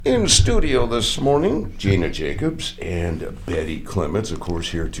In studio this morning, Gina Jacobs and Betty Clements, of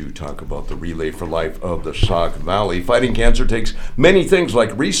course, here to talk about the Relay for Life of the Sauk Valley. Fighting cancer takes many things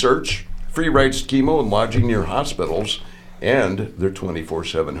like research, free rides to chemo and lodging near hospitals, and their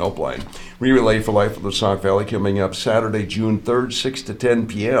 24/7 helpline. Relay for Life of the Sauk Valley coming up Saturday, June 3rd, 6 to 10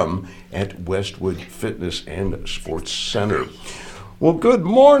 p.m. at Westwood Fitness and Sports Center. Well, good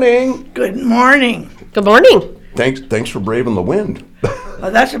morning. Good morning. Good morning. Thanks for braving the wind.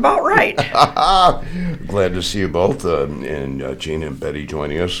 Well, that's about right. Glad to see you both, and Gina and Betty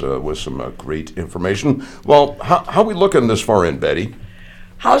joining us with some great information. Well, how we looking this far in, Betty?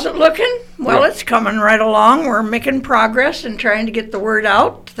 How's it looking? Well, Yeah. It's coming right along. We're making progress and trying to get the word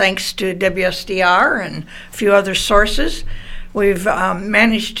out, thanks to WSDR and a few other sources. We've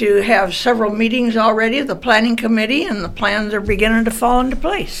managed to have several meetings already, the planning committee, and the plans are beginning to fall into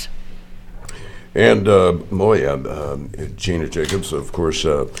place. And Gina Jacobs, of course,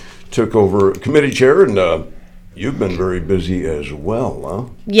 took over committee chair, and you've been very busy as well, huh?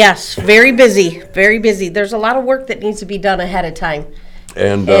 Yes, very busy, very busy. There's a lot of work that needs to be done ahead of time.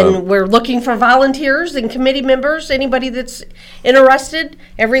 And we're looking for volunteers and committee members, anybody that's interested.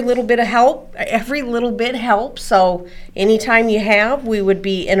 Every little bit helps. So anytime you have, we would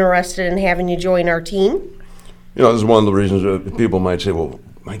be interested in having you join our team. you know, this is one of the reasons people might say, well,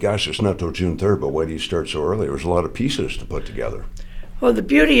 my gosh, it's not till June 3rd, but why do you start so early? There's a lot of pieces to put together. Well, the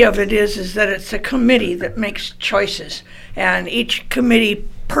beauty of it is that it's a committee that makes choices, and each committee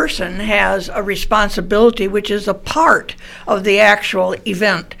person has a responsibility which is a part of the actual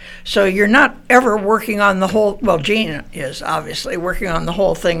event. So you're not ever working on the whole, well, Gina is obviously working on the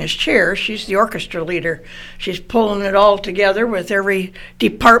whole thing as chair. She's the orchestra leader. She's pulling it all together with every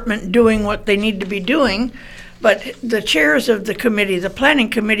department doing what they need to be doing. But the chairs of the committee, the planning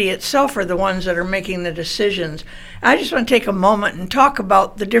committee itself, are the ones that are making the decisions. I just want to take a moment and talk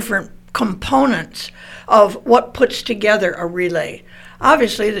about the different components of what puts together a relay.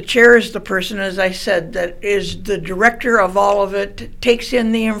 Obviously, the chair is the person, as I said, that is the director of all of it, takes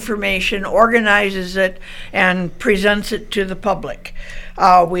in the information, organizes it, and presents it to the public.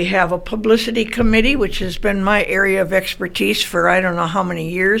 We have a publicity committee, which has been my area of expertise for I don't know how many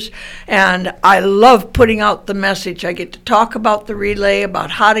years, and I love putting out the message. I get to talk about the relay,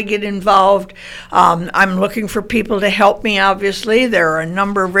 about how to get involved. I'm looking for people to help me, obviously. There are a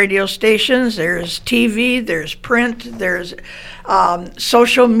number of radio stations. There's TV, there's print, there's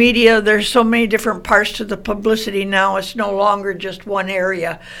social media. There's so many different parts to the publicity now. It's no longer just one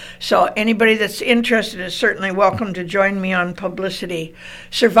area. So anybody that's interested is certainly welcome to join me on publicity.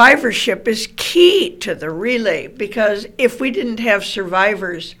 Survivorship is key to the relay, because if we didn't have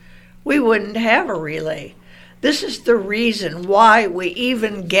survivors, we wouldn't have a relay. This is the reason why we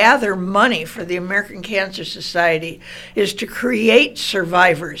even gather money for the American Cancer Society, is to create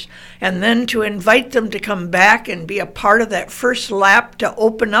survivors and then to invite them to come back and be a part of that first lap to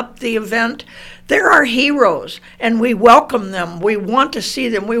open up the event. They're our heroes, and we welcome them. We want to see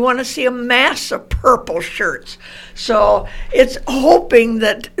them. We want to see a mass of purple shirts. So it's hoping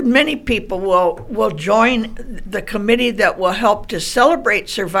that many people will join the committee that will help to celebrate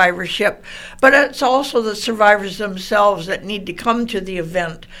survivorship, but it's also the survivors themselves that need to come to the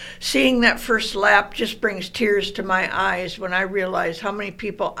event. Seeing that first lap just brings tears to my eyes when I realize how many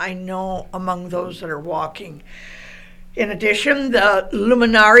people I know among those that are walking. In addition, the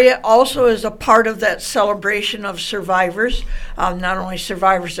Luminaria also is a part of that celebration of survivors, not only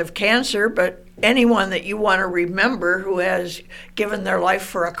survivors of cancer, but anyone that you want to remember who has given their life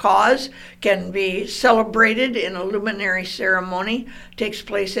for a cause can be celebrated in a luminary ceremony. It takes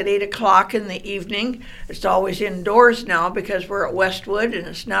place at 8 o'clock in the evening. It's always indoors now because we're at Westwood, and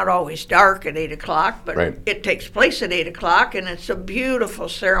it's not always dark at 8 o'clock, but Right. It takes place at 8 o'clock, and it's a beautiful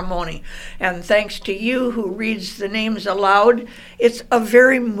ceremony. And thanks to you who reads the names aloud, it's a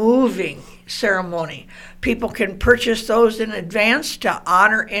very moving ceremony. People can purchase those in advance to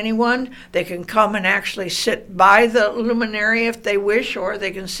honor anyone. They can come and actually sit by the luminary if they wish, or they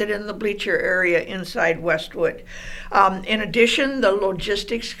can sit in the bleacher area inside Westwood. In addition, the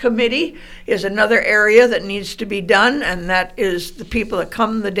logistics committee is another area that needs to be done, and that is the people that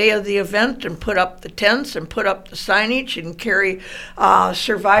come the day of the event and put up the tents and put up the signage and carry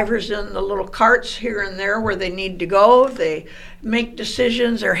survivors in the little carts here and there where they need to go. They make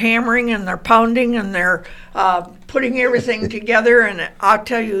decisions. They're hammering and they're pounding and they're putting everything together. And I'll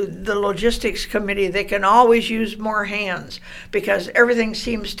tell you, the logistics committee, they can always use more hands because everything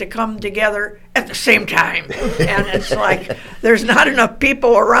seems to come together at the same time. And it's like there's not enough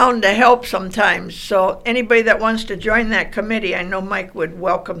people around to help sometimes. So anybody that wants to join that committee, I know Mike would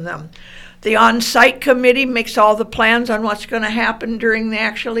welcome them. The on-site committee makes all the plans on what's going to happen during the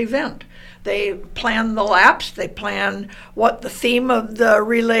actual event. They plan the laps. They plan what the theme of the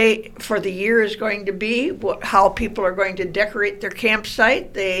relay for the year is going to be, how people are going to decorate their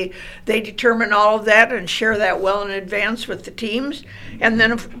campsite. They determine all of that and share that well in advance with the teams. And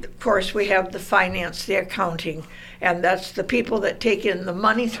then, of course, we have the finance, the accounting. And that's the people that take in the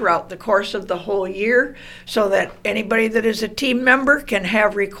money throughout the course of the whole year, so that anybody that is a team member can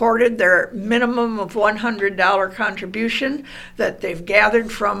have recorded their minimum of $100 contribution that they've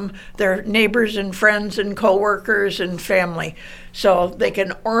gathered from their neighbors and friends and coworkers and family. So they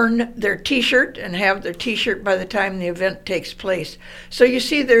can earn their t-shirt and have their t-shirt by the time the event takes place. So you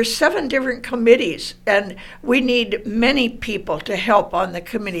see, there's 7 different committees, and we need many people to help on the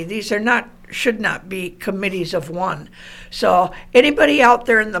committee. These should not be committees of one. So anybody out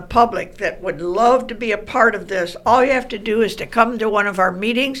there in the public that would love to be a part of this, all you have to do is to come to one of our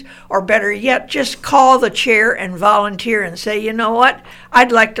meetings, or better yet, just call the chair and volunteer and say, you know what,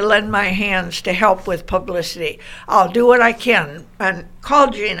 I'd like to lend my hands to help with publicity. I'll do what I can. And call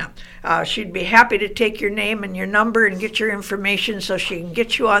Gina. She'd be happy to take your name and your number and get your information so she can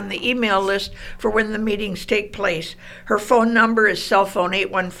get you on the email list for when the meetings take place. Her phone number is cell phone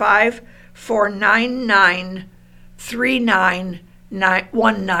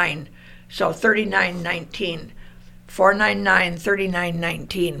 815-499-3919, so 3919.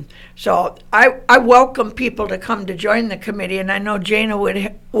 499-3919. So I welcome people to come to join the committee, and I know Jana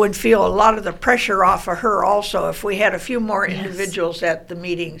would feel a lot of the pressure off of her also if we had a few more individuals at the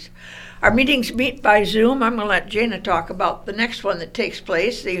meetings. Our meetings meet by Zoom. I'm going to let Jana talk about the next one that takes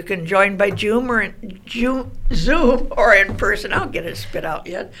place. So you can join by Zoom or in person. I don't get it spit out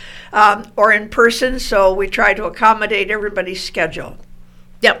yet. Or in person, so we try to accommodate everybody's schedule.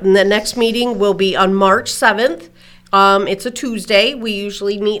 Yep, and the next meeting will be on March 7th. It's a Tuesday. We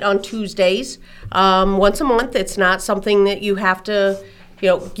usually meet on Tuesdays once a month. It's not something that you have to,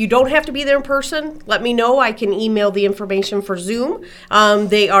 you don't have to be there in person. Let me know. I can email the information for Zoom.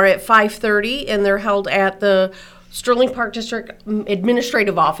 They are at 5:30, and they're held at the Sterling Park District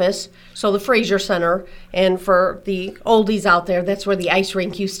Administrative Office, so the Fraser Center. And for the oldies out there, that's where the ice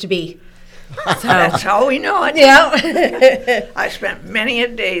rink used to be. So, that's how we know it. Yeah. I spent many a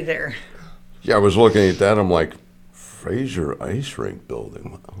day there. Yeah, I was looking at that. I'm like, Fraser Ice Rink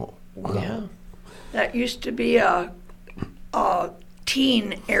building. Oh, wow. Yeah. That used to be a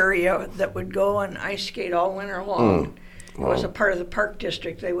teen area that would go and ice skate all winter long. It was a part of the park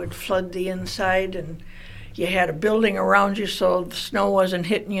district. They would flood the inside, and you had a building around you so the snow wasn't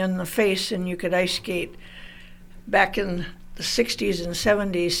hitting you in the face, and you could ice skate. Back in the 60s and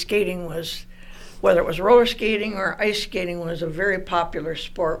 70s, skating was, whether it was roller skating or ice skating, was a very popular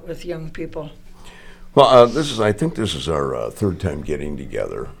sport with young people. Well, I think this is our third time getting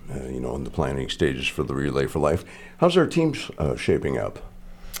together, in the planning stages for the Relay for Life. How's our teams shaping up?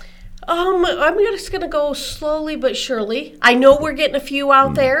 I'm just going to go slowly but surely. I know we're getting a few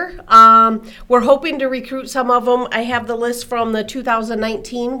out there. We're hoping to recruit some of them. I have the list from the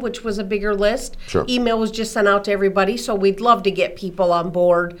 2019, which was a bigger list. Sure. Email was just sent out to everybody, so we'd love to get people on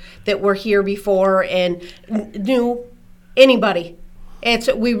board that were here before and knew anybody.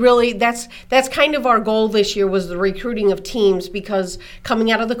 That's kind of our goal this year, was the recruiting of teams, because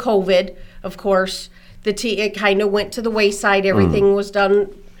coming out of the COVID, of course, it kind of went to the wayside. Everything was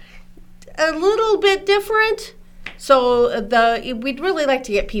done a little bit different. So we'd really like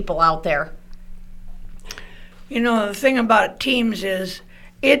to get people out there. The thing about teams is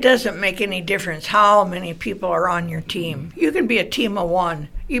it doesn't make any difference how many people are on your team. You can be a team of 1.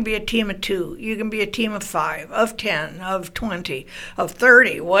 You can be a team of 2. You can be a team of 5, of 10, of 20, of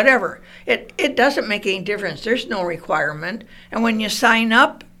 30, whatever. It doesn't make any difference. There's no requirement. And when you sign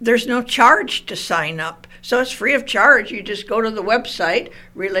up, there's no charge to sign up. So it's free of charge. You just go to the website,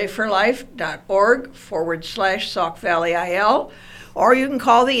 relayforlife.org/Sauk Valley IL, or you can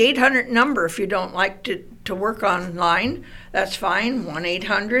call the 800 number if you don't like to work online. That's fine,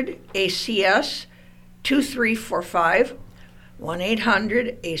 1-800-ACS-2345,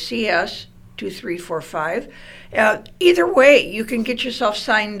 1-800-ACS-2345. Either way, you can get yourself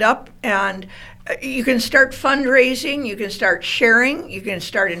signed up, and you can start fundraising, you can start sharing, you can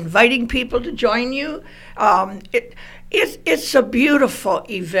start inviting people to join you. It's a beautiful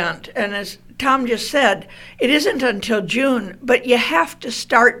event, and as Tom just said, it isn't until June, but you have to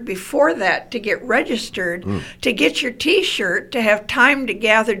start before that to get registered, to get your t-shirt, to have time to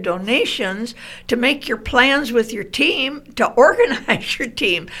gather donations, to make your plans with your team, to organize your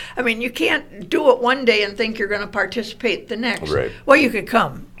team. I mean, you can't do it one day and think you're going to participate the next. Right. Well, you could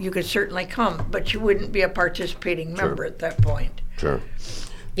come. You could certainly come, but you wouldn't be a participating member at that point. Sure.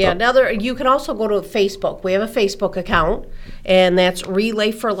 Yeah, you can also go to Facebook. We have a Facebook account, and that's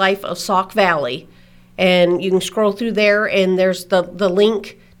Relay for Life of Sauk Valley. And you can scroll through there, and there's the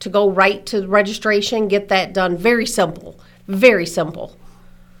link to go right to registration, get that done. Very simple, very simple.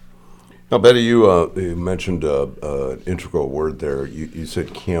 Now, Betty, you mentioned an integral word there. You said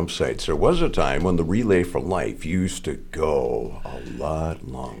campsites. There was a time when the Relay for Life used to go a lot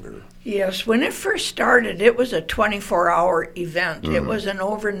longer. Yes, when it first started, it was a 24-hour event. It was an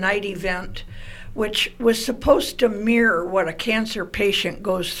overnight event, which was supposed to mirror what a cancer patient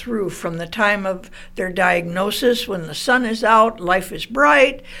goes through from the time of their diagnosis, when the sun is out, life is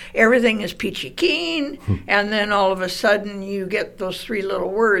bright, everything is peachy keen, and then all of a sudden you get those three little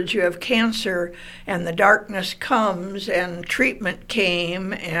words, you have cancer, and the darkness comes, and treatment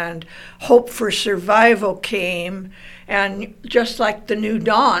came, and hope for survival came. And just like the new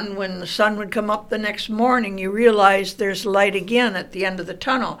dawn, when the sun would come up the next morning, you realize there's light again at the end of the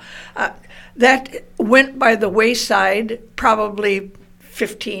tunnel. That went by the wayside probably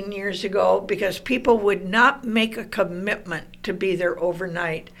 15 years ago because people would not make a commitment to be there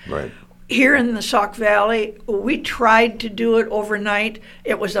overnight. Right. Here in the Sauk Valley, we tried to do it overnight.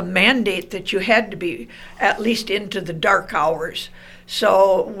 It was a mandate that you had to be at least into the dark hours.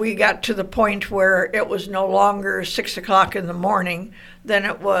 So we got to the point where it was no longer 6 o'clock in the morning. Then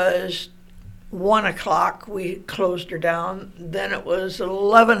it was 1 o'clock, we closed her down. Then it was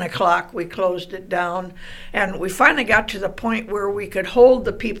 11 o'clock, we closed it down. And we finally got to the point where we could hold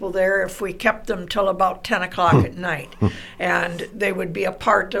the people there if we kept them till about 10 o'clock at night. And they would be a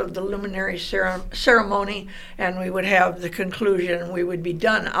part of the luminary ceremony, and we would have the conclusion, and we would be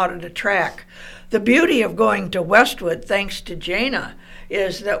done out of the track. The beauty of going to Westwood, thanks to Jana,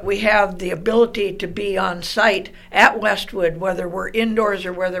 is that we have the ability to be on site at Westwood, whether we're indoors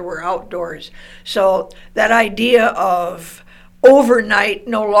or whether we're outdoors. So that idea of overnight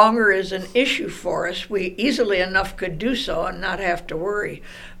no longer is an issue for us. We easily enough could do so and not have to worry.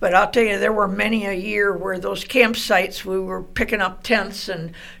 But I'll tell you, there were many a year where those campsites, we were picking up tents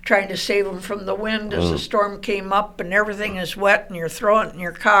and trying to save them from the wind as the storm came up and everything is wet and you're throwing it in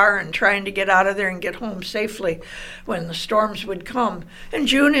your car and trying to get out of there and get home safely when the storms would come. And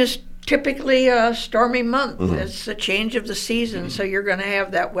June is typically a stormy month. It's the change of the season, so you're going to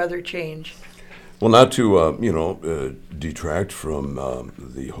have that weather change. Well, not to detract from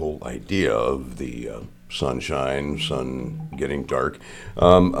the whole idea of the sunshine, sun getting dark.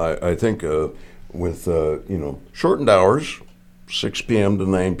 I think with shortened hours, 6 p.m. to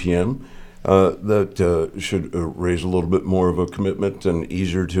 9 p.m., that should raise a little bit more of a commitment and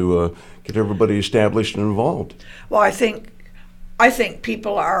easier to get everybody established and involved. Well, I think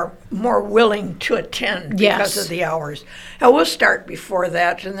people are more willing to attend because of the hours. Now, we'll start before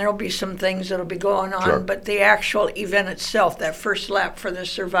that, and there'll be some things that'll be going on, Sure. But the actual event itself, that first lap for the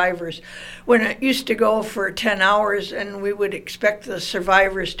survivors, when it used to go for 10 hours, and we would expect the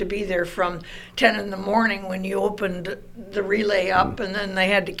survivors to be there from 10 in the morning when you opened the relay up, and then they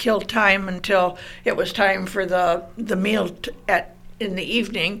had to kill time until it was time for the meal in the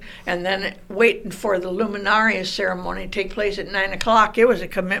evening, and then waiting for the luminaria ceremony to take place at 9 o'clock. It was a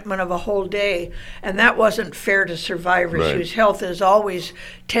commitment of a whole day, and that wasn't fair to survivors Right. whose health is always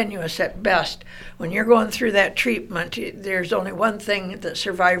tenuous at best. When you're going through that treatment, there's only one thing that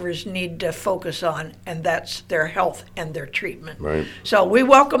survivors need to focus on, and that's their health and their treatment. Right. So we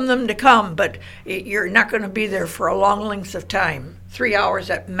welcome them to come, but you're not going to be there for a long length of time, 3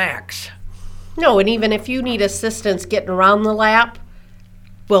 hours at max. No, and even if you need assistance getting around the lap,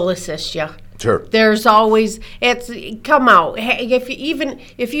 we'll assist you. Sure. There's always, come out. Hey,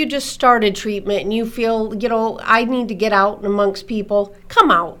 if you just started treatment and you feel, I need to get out amongst people, come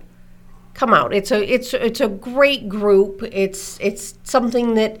out. It's a great group. It's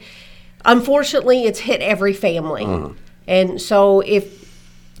something that, unfortunately, it's hit every family. And so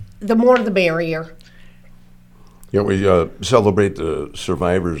the more the merrier. Yeah, we celebrate the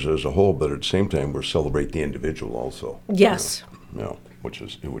survivors as a whole, but at the same time, we celebrate the individual also. Yes. Yeah, which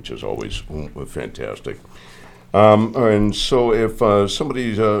is always fantastic. And so, if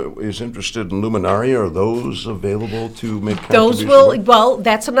somebody is interested in Luminaria, are those available to make contributions?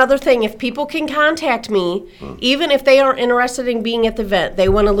 That's another thing. If people can contact me, even if they aren't interested in being at the event, they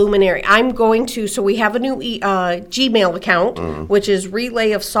want a luminary. I'm going to, so we have a new Gmail account, which is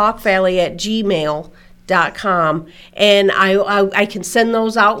relayofsaukvalley@gmail.com, and I can send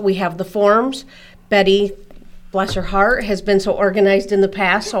those out. We have the forms. Betty, bless her heart, has been so organized in the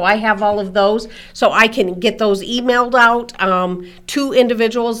past, so I have all of those. So I can get those emailed out to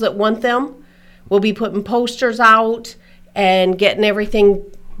individuals that want them. We'll be putting posters out and getting everything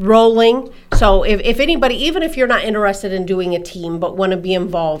rolling. So if anybody, even if you're not interested in doing a team but want to be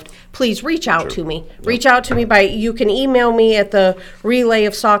involved, please reach out to me. Reach out to me you can email me at the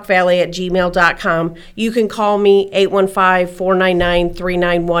relayofsaukvalley@gmail.com. You can call me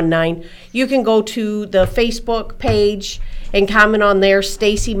 815-499-3919. You can go to the Facebook page and comment on there.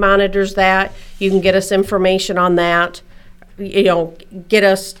 Stacy monitors that. You can get us information on that. Get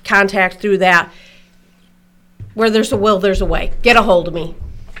us contact through that. Where there's a will, there's a way. Get a hold of me.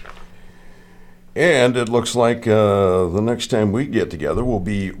 And it looks like the next time we get together will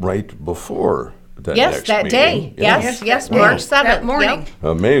be right before that next that meeting. day. Yes, March 7th. That morning. Yep.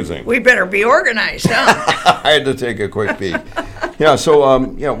 Amazing. We better be organized, huh? I had to take a quick peek. Yeah, so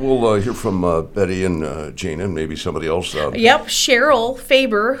we'll hear from Betty and Gina and maybe somebody else. Yep, Cheryl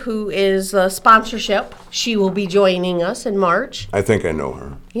Faber, who is sponsorship. She will be joining us in March. I think I know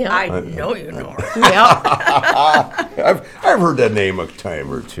her. Yeah. I know you know her. Yep. I've heard that name a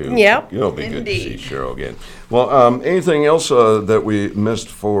time or two. Yep. It'll be good to see Indeed. Cheryl again. Well, anything else that we missed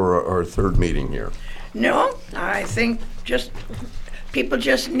for our third meeting here? No, I think people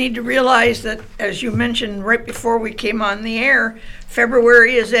just need to realize that, as you mentioned right before we came on the air,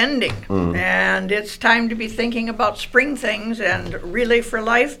 February is ending, and it's time to be thinking about spring things, and Relay for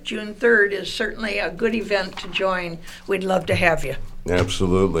Life, June 3rd, is certainly a good event to join. We'd love to have you.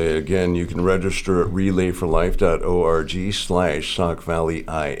 Absolutely. Again, you can register at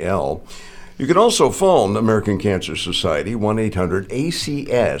relayforlife.org/SaukValleyIL. You can also phone American Cancer Society,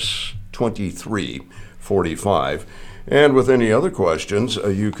 1-800-ACS-2345. And with any other questions,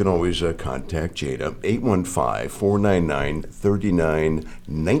 you can always contact Jada,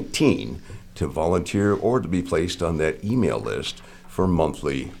 815-499-3919, to volunteer or to be placed on that email list for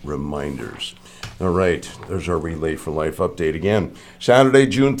monthly reminders. All right, there's our Relay for Life update again. Saturday,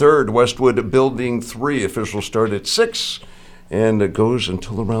 June 3rd, Westwood Building 3, official start at 6, and it goes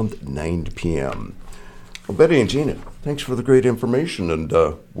until around 9 p.m. Well, Betty and Gina, thanks for the great information, and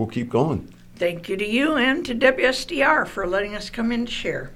we'll keep going. Thank you to you and to WSDR for letting us come in to share.